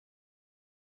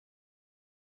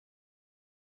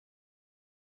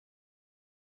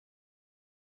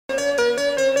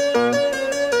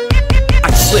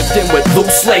slipped in with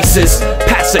loose laces,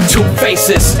 passing two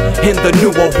faces in the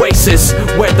new Oasis,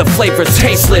 where the flavor's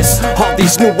tasteless. All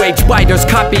these new age biters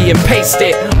copy and paste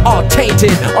it, all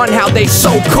tainted on how they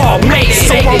so-called made it.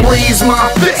 So I raise my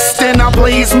fist and I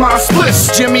blaze my splits.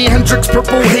 Jimi Hendrix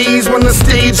purple haze when the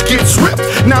stage gets ripped.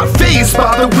 Not fazed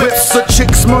by the whips of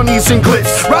chicks, monies and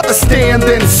glitz. Rather stand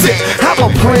than sit, have a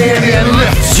plan and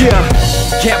lift.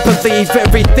 Yeah, can't believe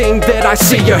everything that I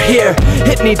see or hear.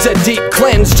 It needs a deep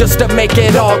cleanse just to make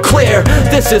it all clear.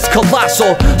 This is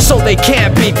colossal, so they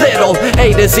can't be little.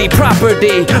 A to Z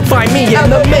property, find me in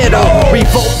the middle.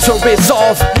 Revolt to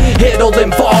resolve, it'll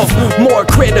involve more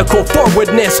critical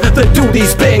forwardness. The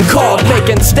duty's been called,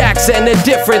 making stacks and a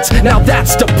difference. Now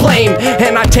that's to blame,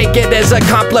 and I take it as a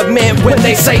compliment when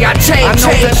they say I change. I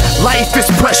know that life is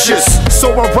precious,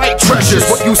 so I write treasures.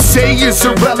 What you say is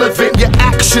irrelevant, your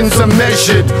actions are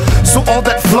measured. So all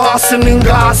that flossing and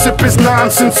gossip is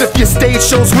nonsense. If your stage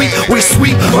shows weak, we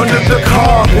sweep under the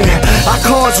carpet. I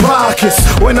cause rockets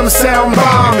when I'm sound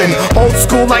bombing. Old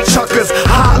school like chuckers,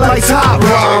 hot lights, hot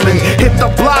ramen. Hit the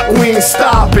block, we ain't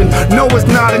stopping. No, it's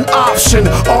not an option.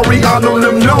 Ariano,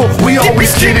 LMNO, we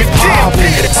always get it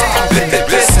poppin'.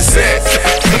 This is it,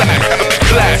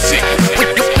 classic.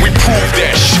 We prove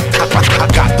that shit. I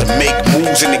got to make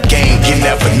moves in the game. You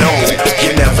never know.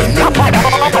 You never know.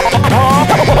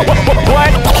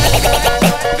 What?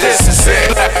 This is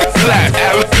it,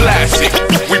 classic.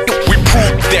 We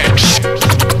prove that shit.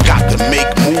 Got to make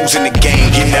moves in the game.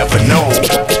 You never know.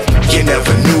 You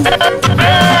never knew.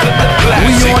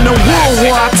 We on the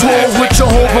worldwide tour with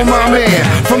Jehovah, my man.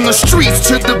 From the streets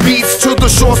to the beats to the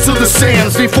shores to the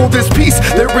sands. Before this peace,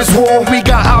 there is war. We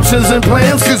got options and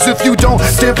plans. Cause if you don't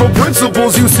stand for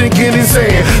principles, you sinking in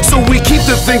sand. So we keep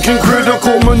the thinking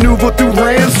critical, maneuver through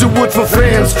lands. Do it for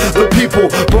fans, the people,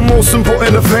 but most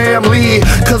important, the family.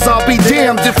 Cause I'll be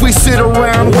damned if we sit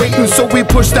around waiting. So we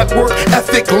push that work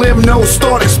ethic, LMNO,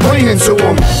 start explaining to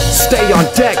them. Stay on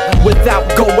deck without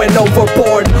going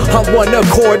overboard. On one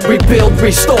accord, rebuild,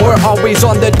 restore. Always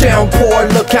on the downpour.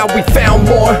 Look how we found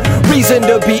more reason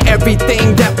to be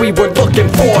everything that we were looking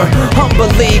for.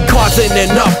 Humbly causing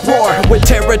an uproar with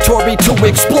territory to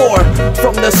explore.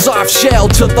 From the soft shell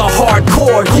to the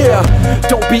hardcore. Yeah,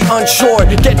 don't be unsure,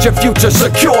 get your future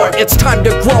secure. It's time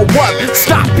to grow up,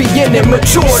 stop being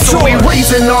immature. So we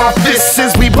raising our fists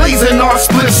as we blazing our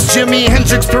splits. Jimi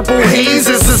Hendrix purple haze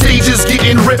as the stage is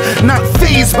getting ripped. Not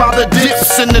fazed by the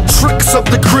dips and the tricks of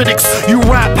the critics. You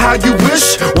rap how you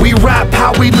wish, we rap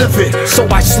how we live it. So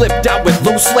I slipped out with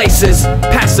loose laces,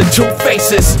 passing two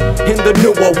faces in the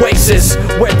new Oasis,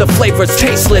 where the flavor's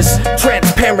tasteless.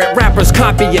 Transparent rappers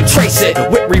copy and trace it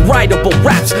with rewritable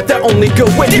raps that only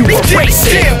good when you erase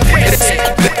it.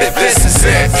 This is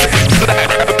it,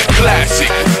 classic.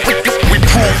 We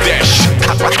prove that shit.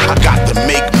 I got to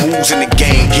make moves in the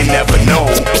game. You never know.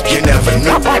 You never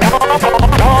know.